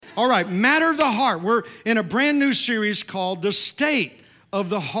All right, matter of the heart. We're in a brand new series called The State of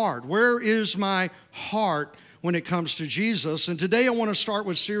the Heart. Where is my heart when it comes to Jesus? And today I want to start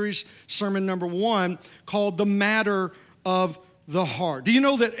with series sermon number 1 called The Matter of the Heart. Do you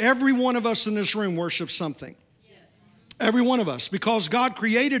know that every one of us in this room worships something? Yes. Every one of us, because God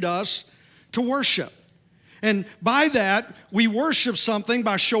created us to worship. And by that, we worship something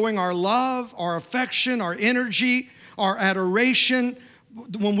by showing our love, our affection, our energy, our adoration.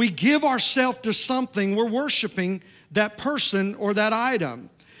 When we give ourselves to something, we're worshiping that person or that item.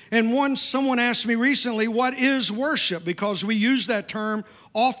 And someone asked me recently, what is worship? Because we use that term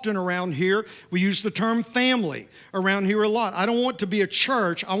often around here. We use the term family around here a lot. I don't want to be a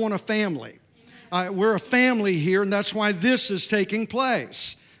church. I want a family. We're a family here, and that's why this is taking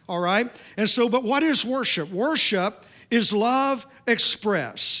place. All right? And so, but what is worship? Worship is love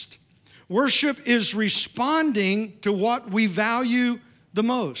expressed. Worship is responding to what we value the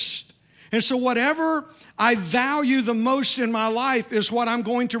most. And so whatever I value the most in my life is what I'm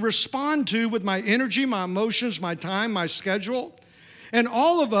going to respond to with my energy, my emotions, my time, my schedule. And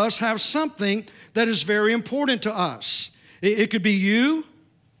all of us have something that is very important to us. It could be you.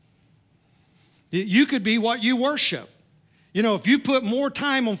 You could be what you worship. You know, if you put more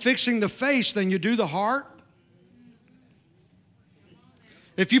time on fixing the face than you do the heart,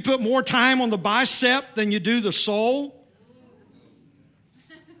 if you put more time on the bicep than you do the soul,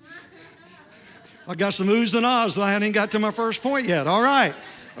 I got some oohs and ahs and I hadn't got to my first point yet. All right,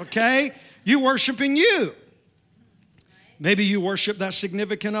 okay? You worshiping you. Maybe you worship that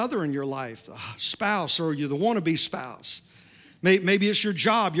significant other in your life, a spouse or you're the wannabe spouse. Maybe it's your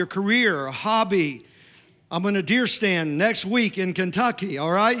job, your career, a hobby. I'm in a deer stand next week in Kentucky,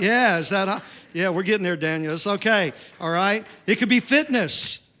 all right? Yeah, is that, yeah, we're getting there, Daniel. It's okay, all right? It could be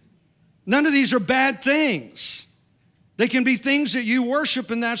fitness. None of these are bad things. They can be things that you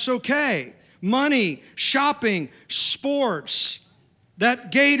worship and that's okay. Money, shopping, sports,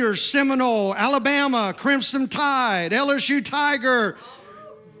 that Gators, Seminole, Alabama, Crimson Tide, LSU Tiger.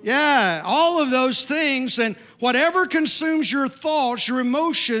 Yeah, all of those things. And whatever consumes your thoughts, your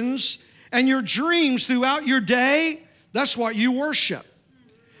emotions, and your dreams throughout your day, that's what you worship.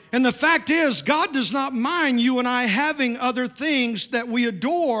 And the fact is, God does not mind you and I having other things that we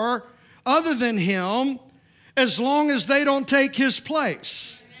adore other than Him as long as they don't take His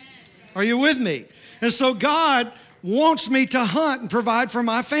place. Are you with me? And so God wants me to hunt and provide for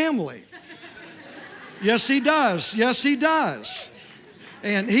my family. Yes, He does. Yes, He does.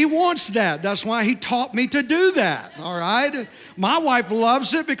 And He wants that. That's why He taught me to do that, all right? My wife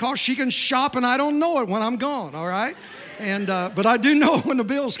loves it because she can shop and I don't know it when I'm gone, all right? And but I do know when the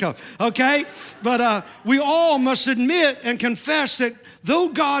bills come, okay? But we all must admit and confess that though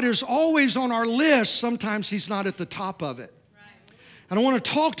God is always on our list, sometimes He's not at the top of it. And I want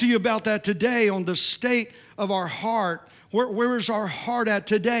to talk to you about that today on the state of our heart. Where is our heart at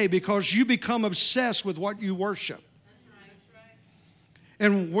today? Because you become obsessed with what you worship.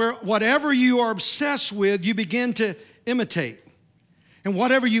 And whatever you are obsessed with, you begin to imitate. And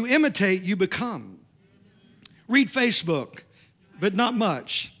whatever you imitate, you become. Read Facebook, but not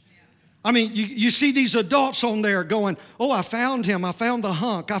much. I mean, you see these adults on there going, oh, I found him. I found the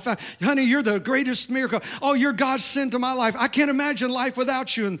hunk. Honey, you're the greatest miracle. Oh, you're God's sent to my life. I can't imagine life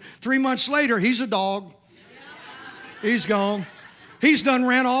without you. And 3 months later, he's a dog. He's gone. He's done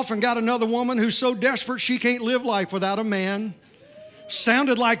ran off and got another woman who's so desperate she can't live life without a man.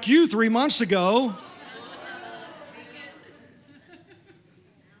 Sounded like you 3 months ago.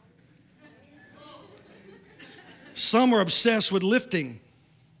 Some are obsessed with lifting.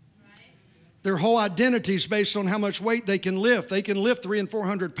 Their whole identity is based on how much weight they can lift. They can lift 300 and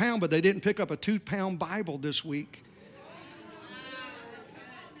 400 pounds, but they didn't pick up a 2-pound Bible this week.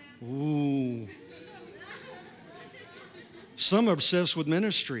 Ooh. Some are obsessed with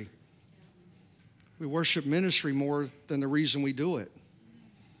ministry. We worship ministry more than the reason we do it.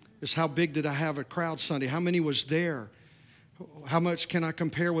 It's how big did I have a crowd Sunday? How many was there? How much can I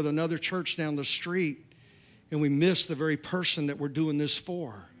compare with another church down the street? And we miss the very person that we're doing this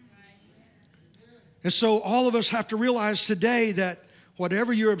for. And so all of us have to realize today that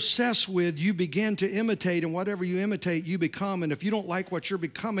whatever you're obsessed with, you begin to imitate, and whatever you imitate, you become. And if you don't like what you're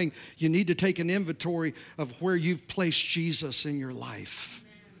becoming, you need to take an inventory of where you've placed Jesus in your life.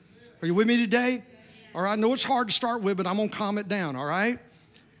 Are you with me today? All right, I know it's hard to start with, but I'm going to calm it down, all right?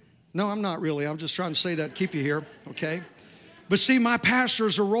 No, I'm not really. I'm just trying to say that to keep you here, okay? But see, my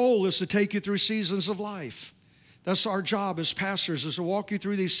pastor's role is to take you through seasons of life. That's our job as pastors, is to walk you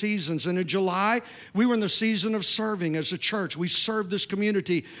through these seasons. And in July, we were in the season of serving as a church. We served this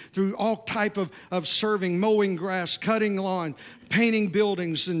community through all type of serving, mowing grass, cutting lawn, painting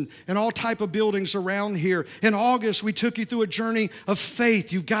buildings and all type of buildings around here. In August, we took you through a journey of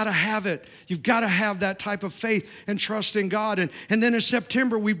faith. You've got to have it. You've got to have that type of faith and trust in God. And then in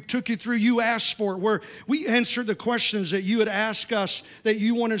September, we took you through You Asked For It, where we answered the questions that you had asked us that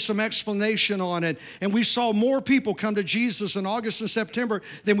you wanted some explanation on. And we saw more people come to Jesus in August and September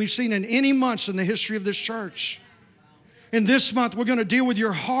than we've seen in any months in the history of this church. And this month, we're going to deal with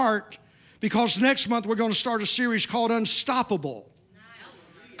your heart, because next month we're going to start a series called Unstoppable.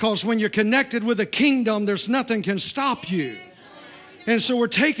 Because when you're connected with the kingdom, there's nothing can stop you. And so we're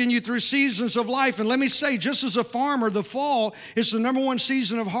taking you through seasons of life. And let me say, just as a farmer, the fall is the number one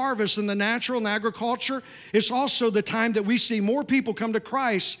season of harvest in the natural and agriculture. It's also the time that we see more people come to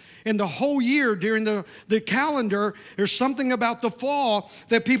Christ in the whole year during the calendar. There's something about the fall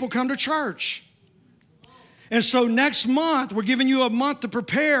that people come to church. And so next month, we're giving you a month to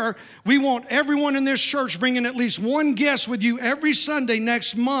prepare. We want everyone in this church bringing at least one guest with you every Sunday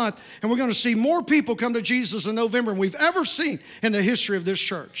next month. And we're going to see more people come to Jesus in November than we've ever seen in the history of this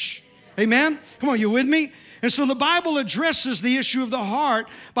church. Amen? Come on, you with me? And so the Bible addresses the issue of the heart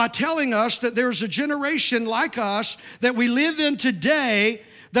by telling us that there's a generation like us that we live in today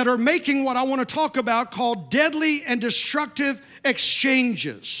that are making what I want to talk about called deadly and destructive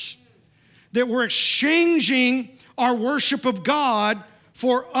exchanges. That we're exchanging our worship of God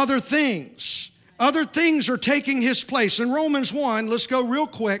for other things. Other things are taking His place. In Romans 1, let's go real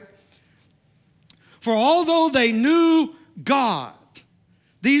quick. For although they knew God,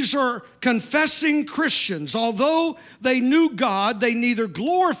 these are confessing Christians. Although they knew God, they neither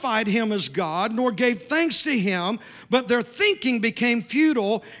glorified Him as God nor gave thanks to Him, but their thinking became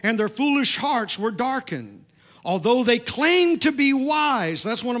futile and their foolish hearts were darkened. Although they claim to be wise,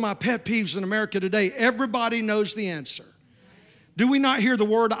 that's one of my pet peeves in America today. Everybody knows the answer. Do we not hear the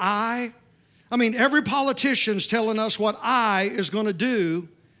word I? I mean, every politician's telling us what I is going to do.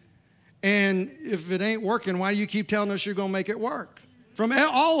 And if it ain't working, why do you keep telling us you're going to make it work? From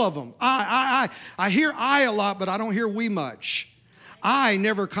all of them. I hear I a lot, but I don't hear we much. I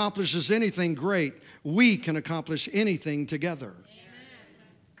never accomplishes anything great. We can accomplish anything together.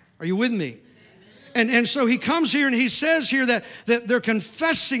 Are you with me? And so he comes here and he says here that they're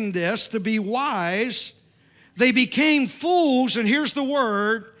confessing this to be wise. They became fools, and here's the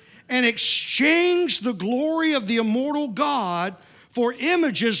word, and exchanged the glory of the immortal God for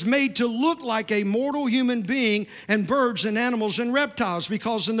images made to look like a mortal human being and birds and animals and reptiles.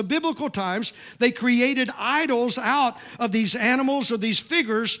 Because in the biblical times, they created idols out of these animals or these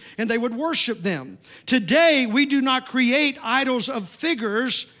figures, and they would worship them. Today, we do not create idols of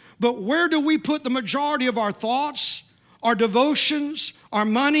figures, but where do we put the majority of our thoughts, our devotions, our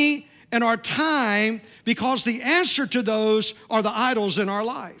money, and our time? Because the answer to those are the idols in our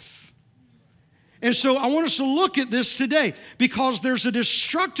life. And so I want us to look at this today, because there's a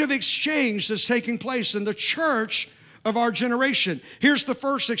destructive exchange that's taking place in the church of our generation. Here's the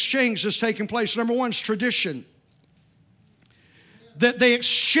first exchange that's taking place. Number one is tradition. That they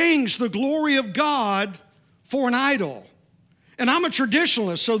exchange the glory of God for an idol. And I'm a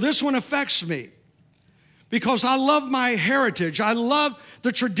traditionalist, so this one affects me because I love my heritage. I love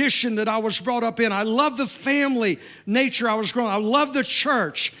the tradition that I was brought up in. I love the family nature I was growing up. I love the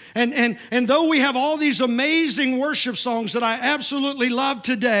church. And though we have all these amazing worship songs that I absolutely love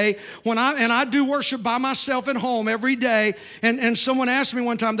today, when I do worship by myself at home every day, and someone asked me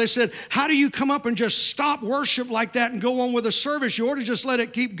one time, they said, how do you come up and just stop worship like that and go on with a service? You ought to just let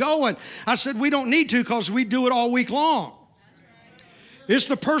it keep going. I said, we don't need to, because we do it all week long. It's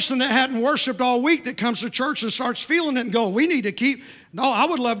the person that hadn't worshiped all week that comes to church and starts feeling it and going, we need to keep, no, I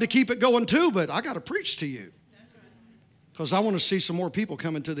would love to keep it going too, but I got to preach to you. Because I want to see some more people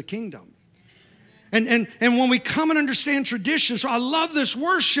come into the kingdom. And when we come and understand tradition, so I love this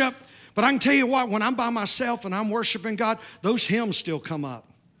worship, but I can tell you what, when I'm by myself and I'm worshiping God, those hymns still come up.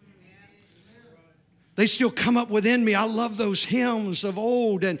 They still come up within me. I love those hymns of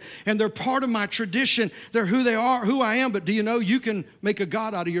old, and they're part of my tradition. They're who they are, who I am. But do you know you can make a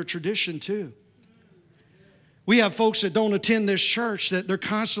God out of your tradition too? We have folks that don't attend this church that they're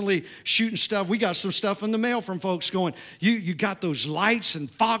constantly shooting stuff. We got some stuff in the mail from folks going, you got those lights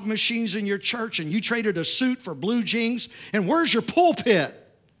and fog machines in your church, and you traded a suit for blue jeans, and where's your pulpit?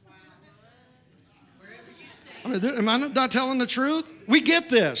 I mean, am I not telling the truth? We get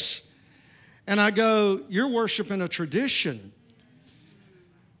this. And I go, you're worshiping a tradition.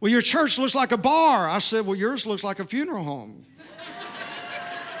 Well, your church looks like a bar. I said, well, yours looks like a funeral home.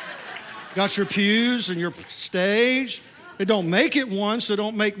 Got your pews and your stage. It don't make it one, so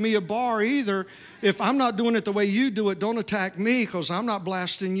don't make me a bar either. If I'm not doing it the way you do it, don't attack me because I'm not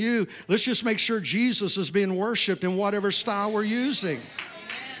blasting you. Let's just make sure Jesus is being worshiped in whatever style we're using.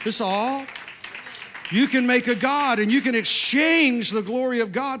 That's all. You can make a God and you can exchange the glory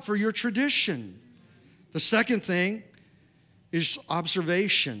of God for your tradition. The second thing is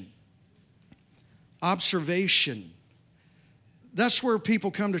observation. Observation. That's where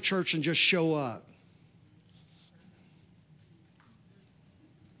people come to church and just show up.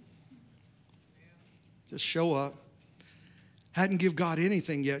 Just show up. Hadn't give God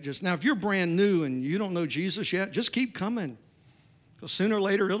anything yet. Just now, if you're brand new and you don't know Jesus yet, just keep coming. Because sooner or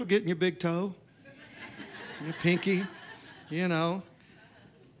later, it'll get in your big toe, your pinky, you know.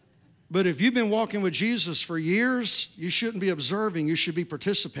 But if you've been walking with Jesus for years, you shouldn't be observing. You should be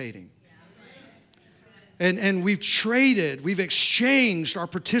participating. And we've exchanged our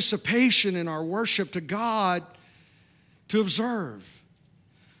participation in our worship to God to observe.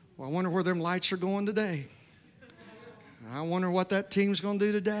 Well, I wonder where them lights are going today. I wonder what that team's going to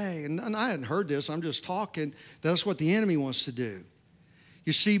do today. And I hadn't heard this. I'm just talking. That's what the enemy wants to do.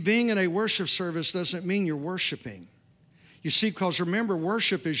 You see, being in a worship service doesn't mean you're worshiping. You see, because remember,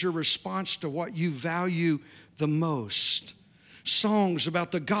 worship is your response to what you value the most. Songs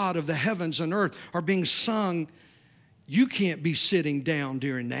about the God of the heavens and earth are being sung. You can't be sitting down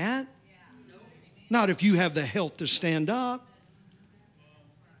during that. Not if you have the health to stand up.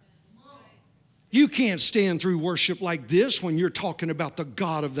 You can't stand through worship like this when you're talking about the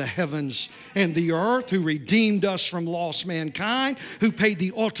God of the heavens and the earth who redeemed us from lost mankind, who paid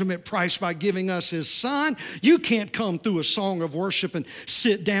the ultimate price by giving us his son. You can't come through a song of worship and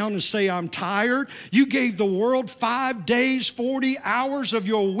sit down and say, I'm tired. You gave the world 5 days, 40 hours of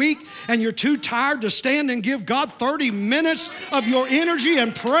your week, and you're too tired to stand and give God 30 minutes of your energy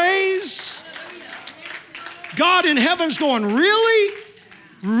and praise? God in heaven's going, really?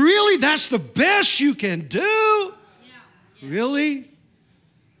 Really? That's the best you can do? Really?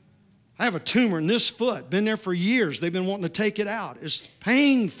 I have a tumor in this foot. Been there for years. They've been wanting to take it out. It's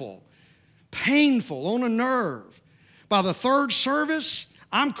painful. Painful on a nerve. By the third service,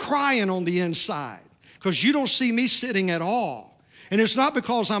 I'm crying on the inside because you don't see me sitting at all. And it's not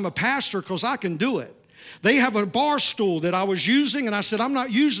because I'm a pastor, because I can do it. They have a bar stool that I was using, and I said, I'm not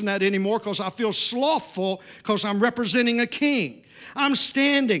using that anymore because I feel slothful because I'm representing a king. I'm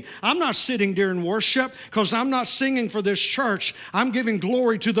standing. I'm not sitting during worship because I'm not singing for this church. I'm giving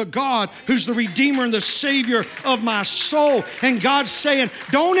glory to the God who's the Redeemer and the Savior of my soul. And God's saying,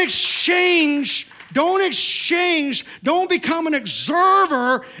 don't exchange, don't become an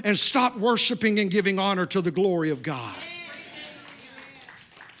observer and stop worshiping and giving honor to the glory of God.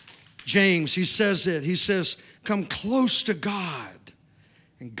 James, he says it. He says, come close to God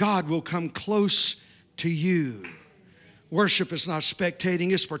and God will come close to you. Worship is not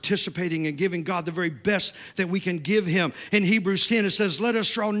spectating, it's participating and giving God the very best that we can give him. In Hebrews 10, it says, let us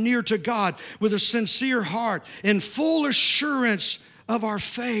draw near to God with a sincere heart and full assurance of our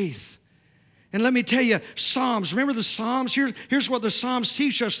faith. And let me tell you, Psalms, remember the Psalms? Here's what the Psalms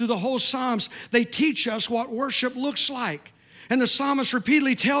teach us through the whole Psalms. They teach us what worship looks like. And the psalmist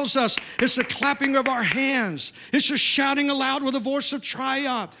repeatedly tells us it's the clapping of our hands. It's the shouting aloud with a voice of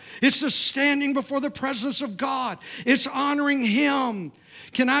triumph. It's the standing before the presence of God. It's honoring him.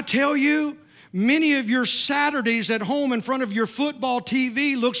 Can I tell you, many of your Saturdays at home in front of your football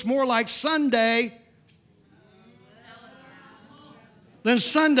TV looks more like Sunday than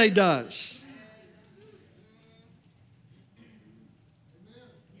Sunday does.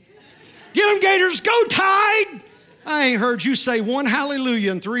 Get them, Gators, go Tide! I ain't heard you say one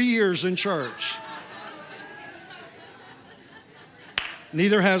hallelujah in 3 years in church.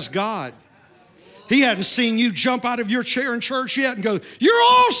 Neither has God. He hadn't seen you jump out of your chair in church yet and go, you're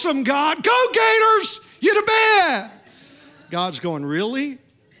awesome, God. Go Gators, you to bed. God's going, really?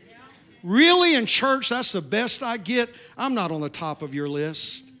 Really in church, that's the best I get? I'm not on the top of your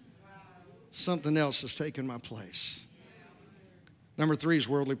list. Something else has taken my place. Number 3 is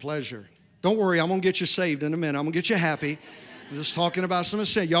worldly pleasure. Don't worry, I'm going to get you saved in a minute. I'm going to get you happy. I'm just talking about some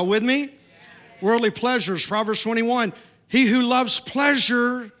sin. Y'all with me? Worldly pleasures, Proverbs 21. He who loves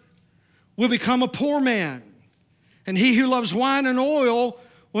pleasure will become a poor man. And he who loves wine and oil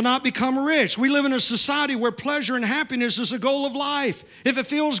will not become rich. We live in a society where pleasure and happiness is the goal of life. If it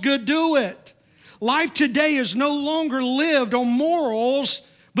feels good, do it. Life today is no longer lived on morals,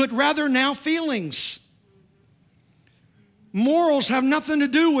 but rather now feelings. Morals have nothing to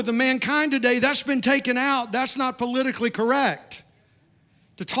do with the mankind today. That's been taken out. That's not politically correct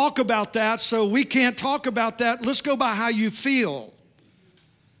to talk about that, so we can't talk about that. Let's go by how you feel.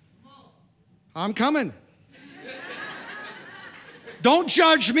 I'm coming. Don't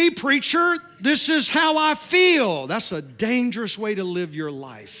judge me, preacher. This is how I feel. That's a dangerous way to live your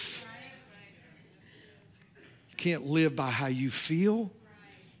life. You can't live by how you feel.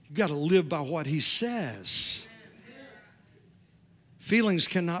 You got to live by what he says. Feelings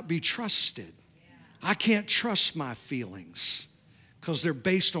cannot be trusted. I can't trust my feelings because they're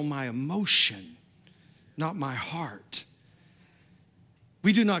based on my emotion, not my heart.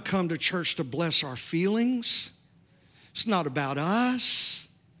 We do not come to church to bless our feelings. It's not about us.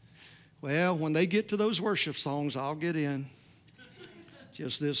 Well, when they get to those worship songs, I'll get in.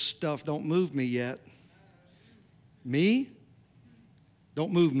 Just this stuff don't move me yet. Me?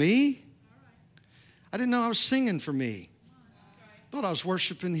 Don't move me? I didn't know I was singing for me. I thought I was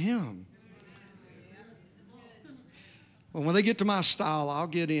worshiping him. Well, when they get to my style, I'll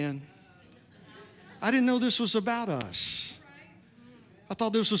get in. I didn't know this was about us. I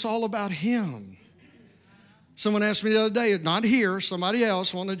thought this was all about him. Someone asked me the other day, not here, somebody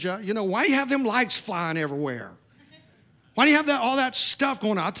else wanted to, why do you have them lights flying everywhere? Why do you have all that stuff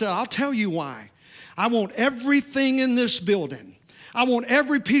going on? I'll tell you why. I want everything in this building. I want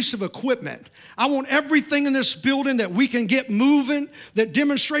every piece of equipment. I want everything in this building that we can get moving, that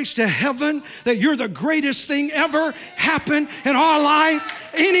demonstrates to heaven that you're the greatest thing ever happened in our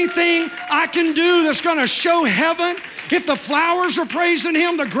life. Anything I can do that's going to show heaven. If the flowers are praising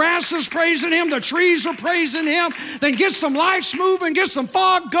him, the grass is praising him, the trees are praising him, then get some lights moving, get some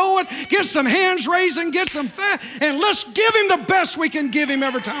fog going, get some hands raising, get some and let's give him the best we can give him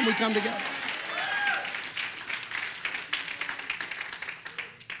every time we come together.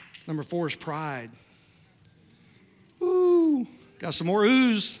 Number 4 is pride. Ooh, got some more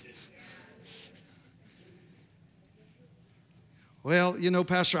oohs. Well,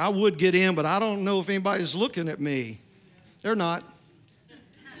 Pastor, I would get in, but I don't know if anybody's looking at me. They're not.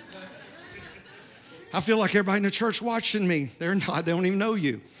 I feel like everybody in the church watching me. They're not. They don't even know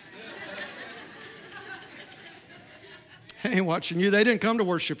you. They ain't watching you. They didn't come to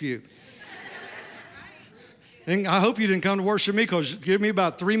worship you. And I hope you didn't come to worship me, because give me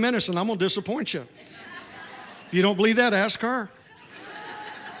about 3 minutes and I'm going to disappoint you. If you don't believe that, ask her.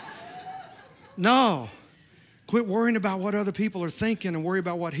 No. Quit worrying about what other people are thinking and worry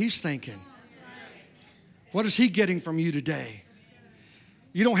about what he's thinking. What is he getting from you today?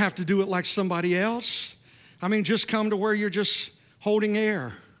 You don't have to do it like somebody else. Just come to where you're just holding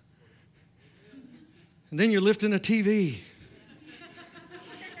air. And then you're lifting a TV.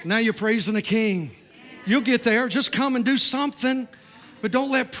 Now you're praising the King. You'll get there. Just come and do something. But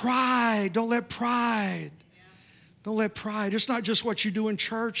don't let pride. It's not just what you do in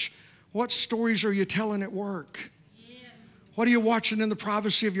church. What stories are you telling at work? What are you watching in the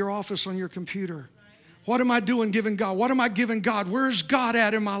privacy of your office on your computer? What am I doing giving God? What am I giving God? Where is God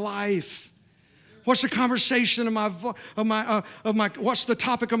at in my life? What's the conversation what's the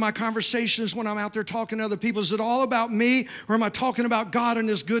topic of my conversations when I'm out there talking to other people? Is it all about me, or am I talking about God and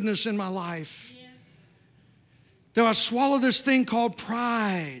his goodness in my life? Do I swallow this thing called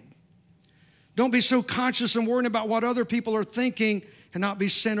pride? Don't be so conscious and worrying about what other people are thinking and not be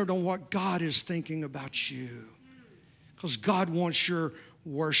centered on what God is thinking about you. Because God wants your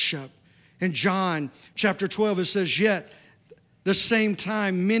worship. In John chapter 12, it says, "Yet the same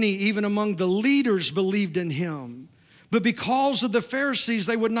time many, even among the leaders, believed in him. But because of the Pharisees,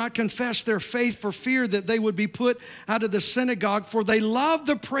 they would not confess their faith for fear that they would be put out of the synagogue, for they loved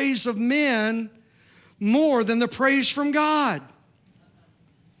the praise of men more than the praise from God."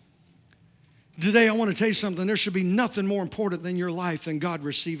 Today, I want to tell you something. There should be nothing more important than your life than God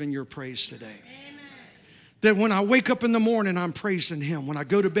receiving your praise today. That when I wake up in the morning, I'm praising him. When I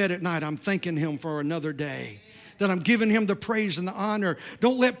go to bed at night, I'm thanking him for another day. That I'm giving him the praise and the honor.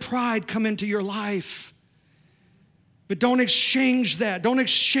 Don't let pride come into your life. But don't exchange that. Don't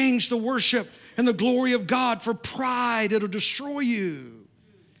exchange the worship and the glory of God for pride. It'll destroy you.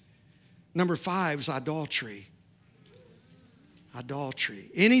 Number 5 is idolatry. Idolatry.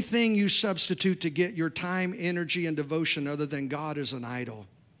 Anything you substitute to get your time, energy, and devotion other than God is an idol.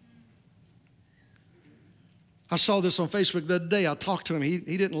 I saw this on Facebook the other day. I talked to him. He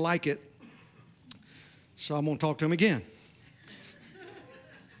didn't like it. So I'm going to talk to him again.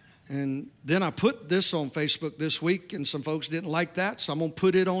 And then I put this on Facebook this week, and some folks didn't like that, so I'm going to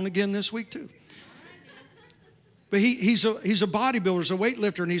put it on again this week too. But he's a bodybuilder, he's a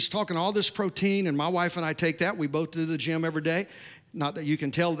weightlifter, and he's talking all this protein, and my wife and I take that. We both do the gym every day. Not that you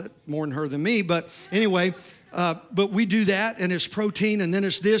can tell that more than her than me, but anyway, but we do that, and it's protein, and then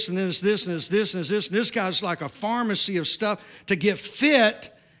it's this, and then it's this, and it's this, and it's this. And this guy's like a pharmacy of stuff to get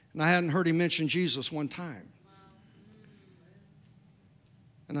fit, and I hadn't heard him mention Jesus one time.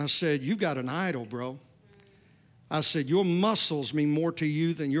 And I said, "You've got an idol, bro." I said, your muscles mean more to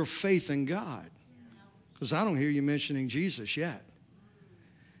you than your faith in God. Because I don't hear you mentioning Jesus yet.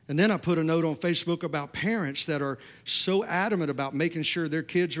 And then I put a note on Facebook about parents that are so adamant about making sure their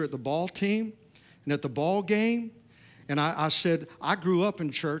kids are at the ball team and at the ball game. And I said, I grew up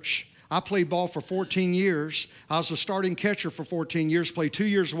in church. I played ball for 14 years. I was a starting catcher for 14 years, played 2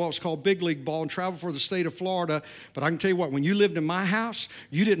 years of what was called big league ball and traveled for the state of Florida. But I can tell you what, when you lived in my house,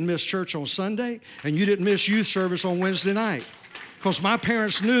 you didn't miss church on Sunday and you didn't miss youth service on Wednesday night. Because my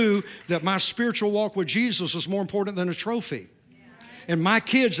parents knew that my spiritual walk with Jesus was more important than a trophy. And my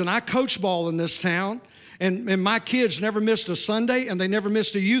kids, and I coach ball in this town, and my kids never missed a Sunday, and they never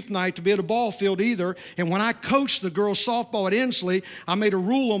missed a youth night to be at a ball field either. And when I coached the girls softball at Inslee, I made a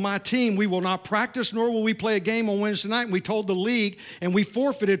rule on my team: we will not practice, nor will we play a game on Wednesday night. And we told the league, and we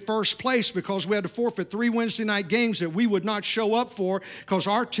forfeited first place because we had to forfeit 3 Wednesday night games that we would not show up for because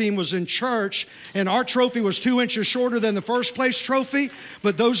our team was in church, and our trophy was 2 inches shorter than the first place trophy.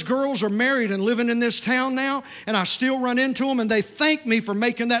 But those girls are married and living in this town now, and I still run into them, and they thank me for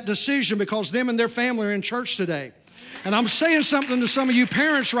making that decision because them and their family are in church today. And I'm saying something to some of you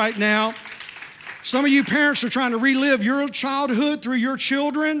parents right now. Some of you parents are trying to relive your childhood through your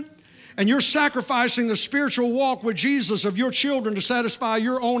children, and you're sacrificing the spiritual walk with Jesus of your children to satisfy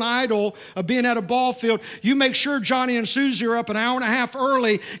your own idol of being at a ball field. You make sure Johnny and Susie are up an hour and a half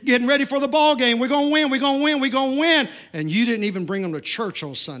early getting ready for the ball game. We're going to win, we're going to win, we're going to win. And you didn't even bring them to church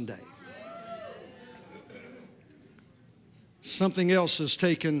on Sunday. Something else has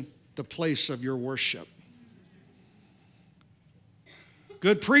taken the place of your worship.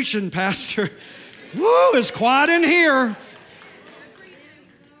 Good preaching, Pastor. Woo, it's quiet in here.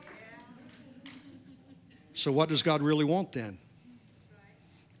 So what does God really want then?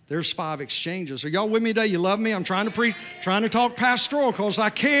 There's 5 exchanges. Are y'all with me today? You love me? I'm trying to preach, trying to talk pastoral because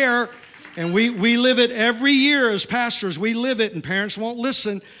I care. And we live it every year as pastors. We live it, and parents won't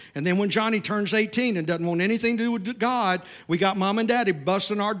listen. And then when Johnny turns 18 and doesn't want anything to do with God, we got mom and daddy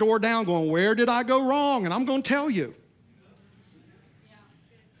busting our door down going, where did I go wrong? And I'm going to tell you.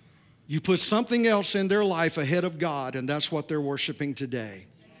 You put something else in their life ahead of God, and that's what they're worshiping today.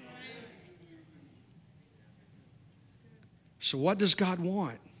 So what does God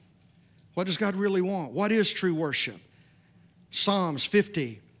want? What does God really want? What is true worship? Psalms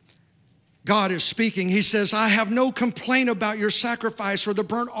 50. God is speaking. He says, I have no complaint about your sacrifice or the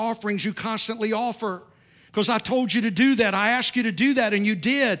burnt offerings you constantly offer. Because I told you to do that. I asked you to do that, and you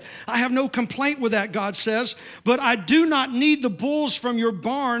did. I have no complaint with that, God says. But I do not need the bulls from your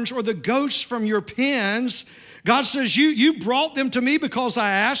barns or the goats from your pens. God says, you brought them to me because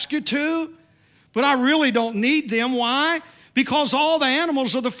I asked you to, but I really don't need them. Why? Because all the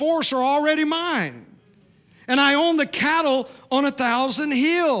animals of the forest are already mine. And I own the cattle on 1,000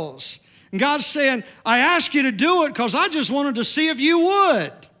 hills. And God's saying, I asked you to do it because I just wanted to see if you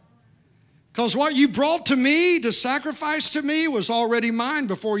would. Because what you brought to me to sacrifice to me was already mine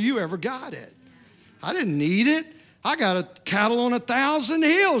before you ever got it. I didn't need it. I got a cattle on 1,000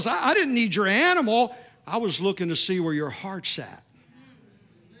 hills. I didn't need your animal. I was looking to see where your heart's at.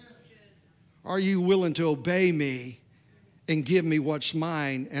 Are you willing to obey me and give me what's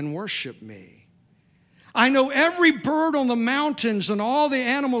mine and worship me? I know every bird on the mountains and all the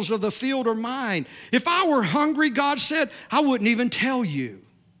animals of the field are mine. If I were hungry, God said, I wouldn't even tell you.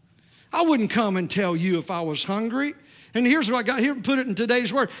 I wouldn't come and tell you if I was hungry. And here's what I got here, put it in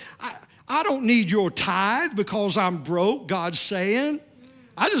today's word. I don't need your tithe because I'm broke, God's saying.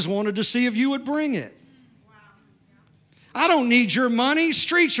 I just wanted to see if you would bring it. I don't need your money.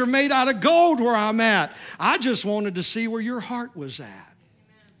 Streets are made out of gold where I'm at. I just wanted to see where your heart was at.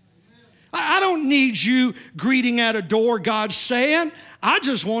 I don't need you greeting at a door, God's saying. I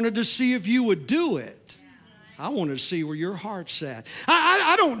just wanted to see if you would do it. I wanted to see where your heart's at.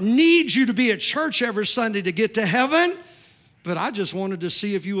 I don't need you to be at church every Sunday to get to heaven, but I just wanted to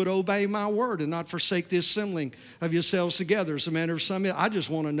see if you would obey my word and not forsake the assembling of yourselves together as a manner of some. I just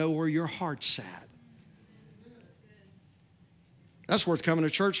want to know where your heart's at. That's worth coming to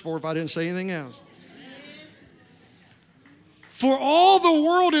church for if I didn't say anything else. For all the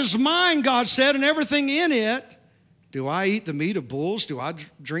world is mine, God said, and everything in it. Do I eat the meat of bulls? Do I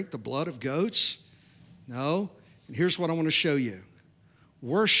drink the blood of goats? No. And here's what I want to show you.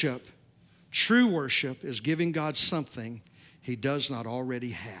 Worship, true worship, is giving God something he does not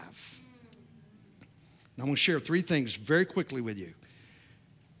already have. And I'm going to share 3 things very quickly with you.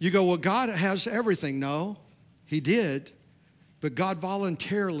 You go, well, God has everything. No, he did. But God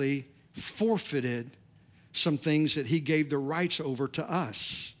voluntarily forfeited some things that he gave the rights over to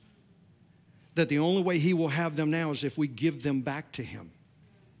us. That the only way he will have them now is if we give them back to him.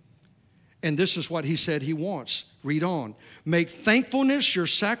 And this is what he said he wants. Read on. Make thankfulness your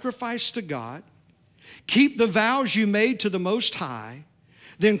sacrifice to God. Keep the vows you made to the Most High.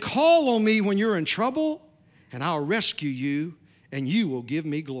 Then call on me when you're in trouble, and I'll rescue you, and you will give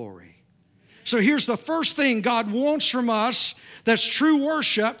me glory. So here's the first thing God wants from us that's true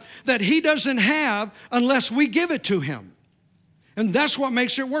worship that he doesn't have unless we give it to him. And that's what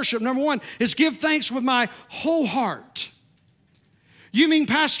makes it worship. Number one is give thanks with my whole heart. You mean,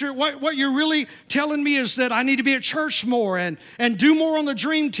 Pastor, what you're really telling me is that I need to be at church more and do more on the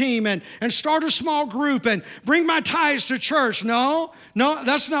dream team and start a small group and bring my tithes to church. No,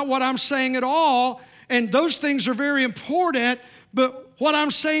 that's not what I'm saying at all. And those things are very important. But what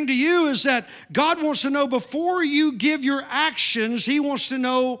I'm saying to you is that God wants to know before you give your actions, he wants to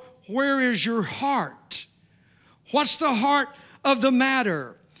know where is your heart. What's the heart of the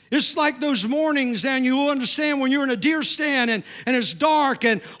matter? It's like those mornings, and you understand when you're in a deer stand and it's dark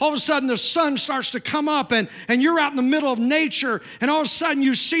and all of a sudden the sun starts to come up and you're out in the middle of nature and all of a sudden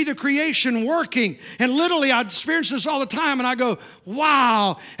you see the creation working. And literally I experience this all the time and I go,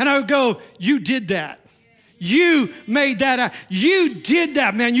 wow. And I would go, you did that. You made that. You did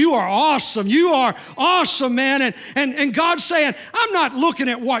that, man. You are awesome. You are awesome, man. And God's saying, I'm not looking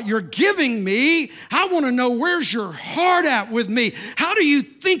at what you're giving me. I want to know where's your heart at with me. How do you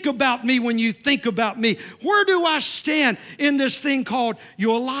think about me when you think about me? Where do I stand in this thing called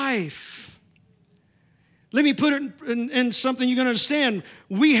your life? Let me put it in something you can understand.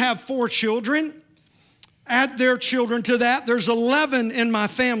 We have 4 children. Add their children to that. There's 11 in my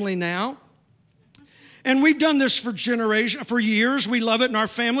family now. And we've done this for years. We love it in our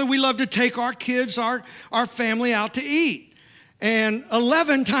family. We love to take our kids, our family out to eat. And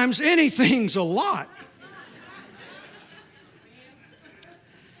 11 times anything's a lot.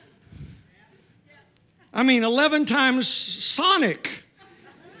 I mean, 11 times Sonic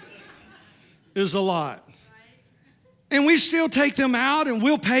is a lot. And we still take them out and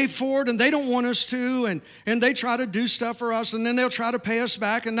we'll pay for it and they don't want us to and they try to do stuff for us and then they'll try to pay us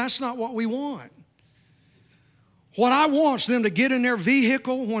back and that's not what we want. What I want is them to get in their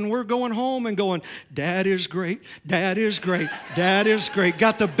vehicle when we're going home and going, Dad is great, Dad is great, Dad is great.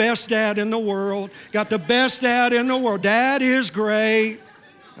 Got the best dad in the world, got the best dad in the world. Dad is great.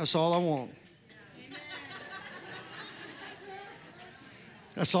 That's all I want.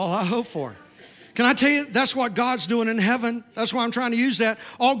 That's all I hope for. Can I tell you, that's what God's doing in heaven. That's why I'm trying to use that.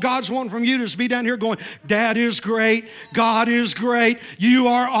 All God's wanting from you is to be down here going, Dad is great. God is great. You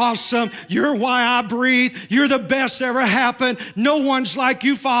are awesome. You're why I breathe. You're the best ever happened. No one's like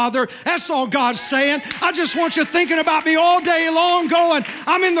you, Father. That's all God's saying. I just want you thinking about me all day long going,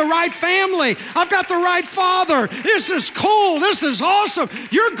 I'm in the right family. I've got the right Father. This is cool. This is awesome.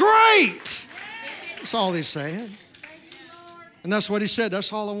 You're great. That's all he's saying. And that's what he said.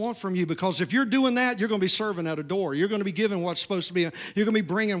 That's all I want from you. Because if you're doing that, you're going to be serving at a door. You're going to be giving what's supposed to be. You're going to be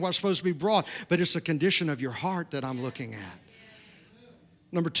bringing what's supposed to be brought. But it's the condition of your heart that I'm looking at.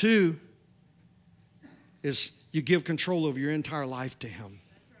 Number 2 is you give control over your entire life to him.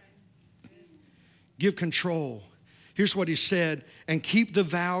 Give control. Here's what he said. And keep the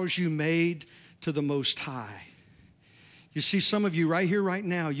vows you made to the Most High. You see, some of you right here, right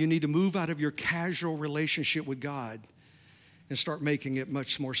now, you need to move out of your casual relationship with God and start making it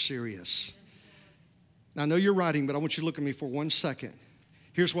much more serious. Now, I know you're writing, but I want you to look at me for 1 second.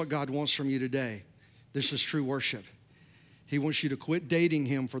 Here's what God wants from you today. This is true worship. He wants you to quit dating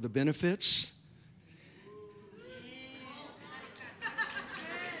him for the benefits.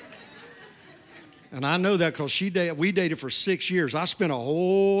 And I know that because we dated for 6 years. I spent a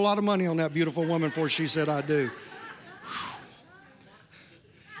whole lot of money on that beautiful woman before she said I do.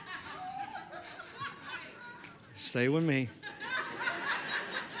 Stay with me.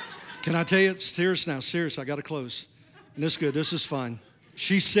 Can I tell you, it's serious now, serious, I got to close. And this is good, this is fun.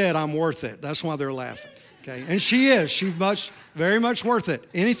 She said I'm worth it. That's why they're laughing, okay? And she is, she's very much worth it.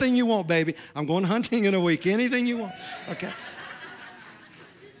 Anything you want, baby. I'm going hunting in a week, anything you want, okay?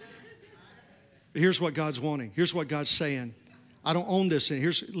 But here's what God's wanting. Here's what God's saying. I don't own this.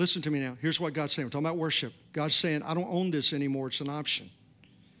 Listen to me now. Here's what God's saying. We're talking about worship. God's saying, I don't own this anymore. It's an option.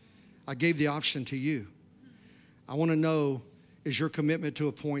 I gave the option to you. I want to know, is your commitment to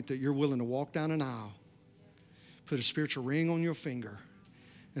a point that you're willing to walk down an aisle, put a spiritual ring on your finger,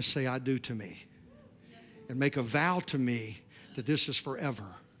 and say, I do to me. And make a vow to me that this is forever.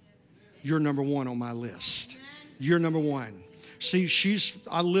 You're number 1 on my list. You're number 1. See,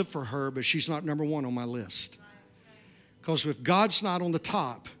 I live for her, but she's not number 1 on my list. Because if God's not on the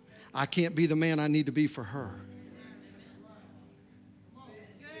top, I can't be the man I need to be for her.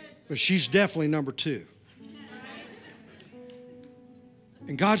 But she's definitely number 2.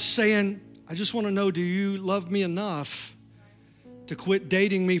 And God's saying, I just want to know, do you love me enough to quit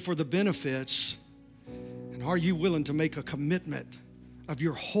dating me for the benefits? And are you willing to make a commitment of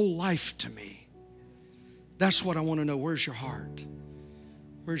your whole life to me? That's what I want to know. Where's your heart?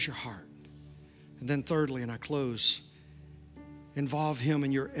 Where's your heart? And then thirdly, and I close, involve Him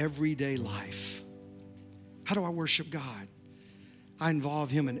in your everyday life. How do I worship God? I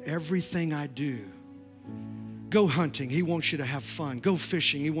involve Him in everything I do. Go hunting, He wants you to have fun. Go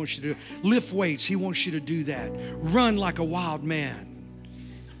fishing, He wants you to lift weights, He wants you to do that. Run like a wild man.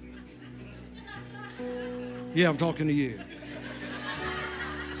 Yeah, I'm talking to you.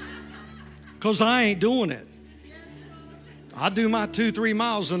 Because I ain't doing it. I do my 2-3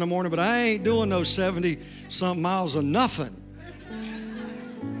 miles in the morning, but I ain't doing those 70-something miles of nothing.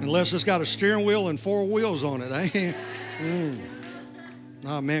 Unless it's got a steering wheel and 4 wheels on it. I ain't,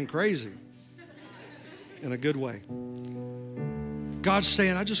 oh man, crazy. In a good way. God's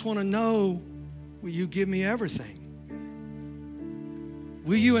saying, I just want to know, will you give me everything?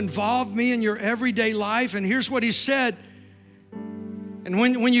 Will you involve me in your everyday life? And here's what He said. And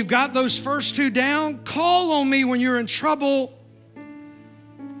when you've got those first 2 down, call on me when you're in trouble,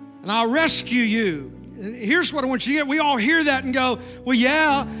 and I'll rescue you. And here's what I want you to get. We all hear that and go, well,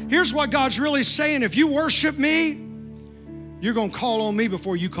 yeah, here's what God's really saying. If you worship me, you're going to call on me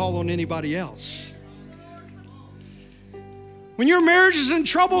before you call on anybody else. When your marriage is in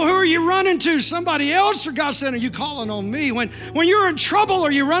trouble, who are you running to? Somebody else? Or God said, are you calling on me? When you're in trouble,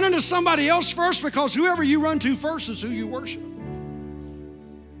 are you running to somebody else first? Because whoever you run to first is who you worship.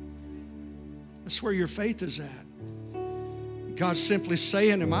 That's where your faith is at. God's simply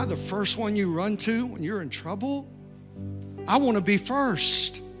saying, am I the first one you run to when you're in trouble? I want to be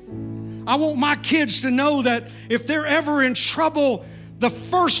first. I want my kids to know that if they're ever in trouble, the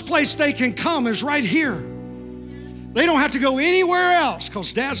first place they can come is right here. They don't have to go anywhere else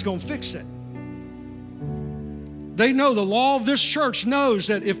because Dad's going to fix it. They know the law of this church knows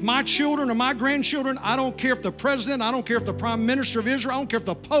that if my children or my grandchildren, I don't care if the president, I don't care if the prime minister of Israel, I don't care if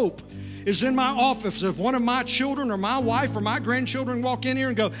the Pope is in my office, if one of my children or my wife or my grandchildren walk in here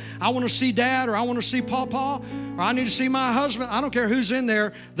and go, I want to see Dad, or I want to see Papa, or I need to see my husband, I don't care who's in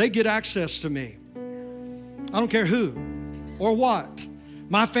there, they get access to me. I don't care who or what.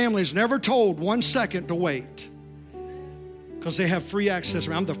 My family's never told 1 second to wait because they have free access.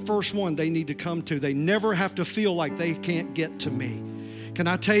 I'm the first one they need to come to. They never have to feel like they can't get to me. Can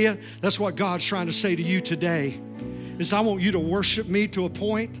I tell you, that's what God's trying to say to you today. Is I want you to worship me to a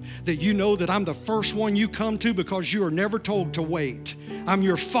point that you know that I'm the first one you come to because you are never told to wait. I'm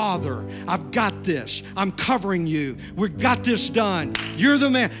your Father. I've got this. I'm covering you. We've got this done. You're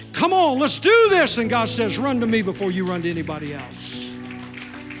the man. Come on, let's do this. And God says, run to me before you run to anybody else.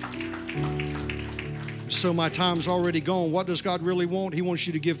 So my time's already gone. What does God really want? He wants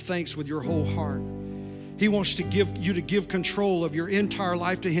you to give thanks with your whole heart. He wants to give control of your entire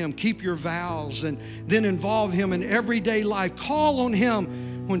life to Him. Keep your vows and then involve Him in everyday life. Call on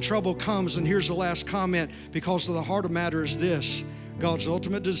Him when trouble comes. And here's the last comment, because of the heart of matter is this: God's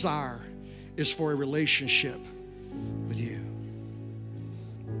ultimate desire is for a relationship with you.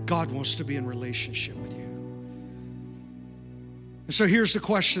 God wants to be in relationship with you. And so here's the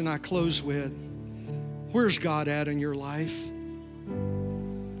question I close with. Where's God at in your life?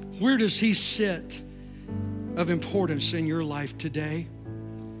 Where does He sit of importance in your life today?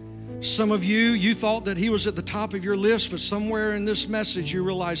 Some of you thought that He was at the top of your list, but somewhere in this message you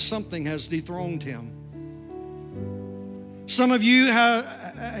realize something has dethroned Him. Some of you,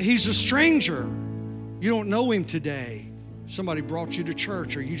 He's a stranger. You don't know Him today. Somebody brought you to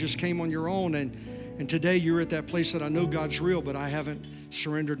church, or you just came on your own, and today you're at that place that I know God's real, but I haven't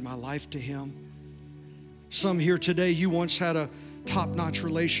surrendered my life to Him. Some here today, you once had a top-notch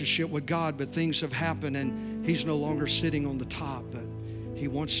relationship with God, but things have happened and He's no longer sitting on the top, but He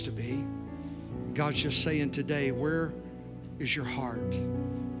wants to be. God's just saying today, where is your heart?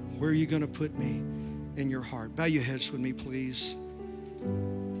 Where are you going to put me in your heart? Bow your heads with me, please.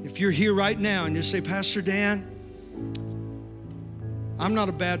 If you're here right now and you say, Pastor Dan, I'm not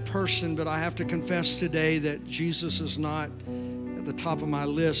a bad person, but I have to confess today that Jesus is not at the top of my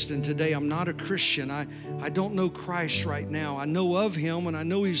list, and today I'm not a Christian. I don't know Christ right now. I know of Him, and I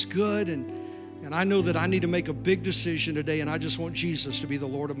know He's good, and I know that I need to make a big decision today, and I just want Jesus to be the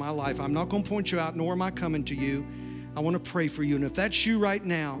Lord of my life. I'm not going to point you out, nor am I coming to you. I want to pray for you, and if that's you right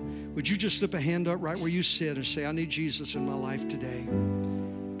now, would you just slip a hand up right where you sit and say, I need Jesus in my life today.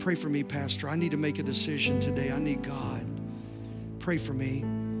 Pray for me, Pastor. I need to make a decision today. I need God. Pray for me.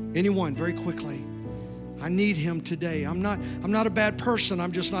 Anyone, very quickly. I need Him today. I'm not a bad person.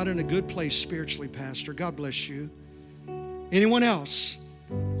 I'm just not in a good place spiritually, Pastor. God bless you. Anyone else?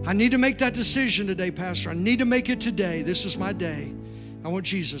 I need to make that decision today, Pastor. I need to make it today. This is my day. I want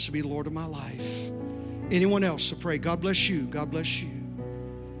Jesus to be the Lord of my life. Anyone else to pray? God bless you. God bless you.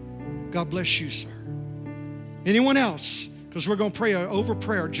 God bless you, sir. Anyone else? Because we're going to pray an over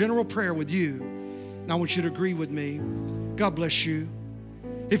prayer, general prayer with you. And I want you to agree with me. God bless you.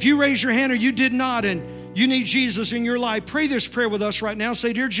 If you raise your hand or you did not and you need Jesus in your life, pray this prayer with us right now.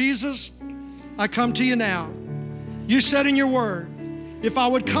 Say, dear Jesus, I come to you now. You said in your word, if I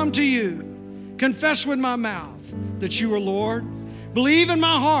would come to you, confess with my mouth that you are Lord, believe in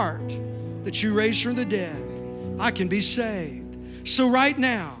my heart that you raised from the dead, I can be saved. So right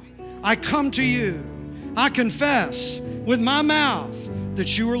now, I come to you. I confess with my mouth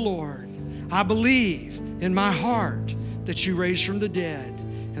that you are Lord. I believe in my heart that you raised from the dead,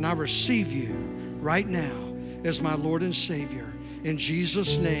 and I receive you right now as my Lord and Savior. In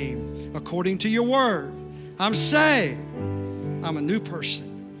Jesus' name, according to your word, I'm saved. I'm a new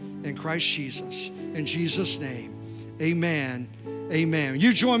person in Christ Jesus. In Jesus' name, amen. Amen.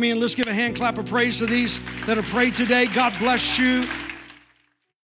 You join me and let's give a hand clap of praise to these that have prayed today. God bless you.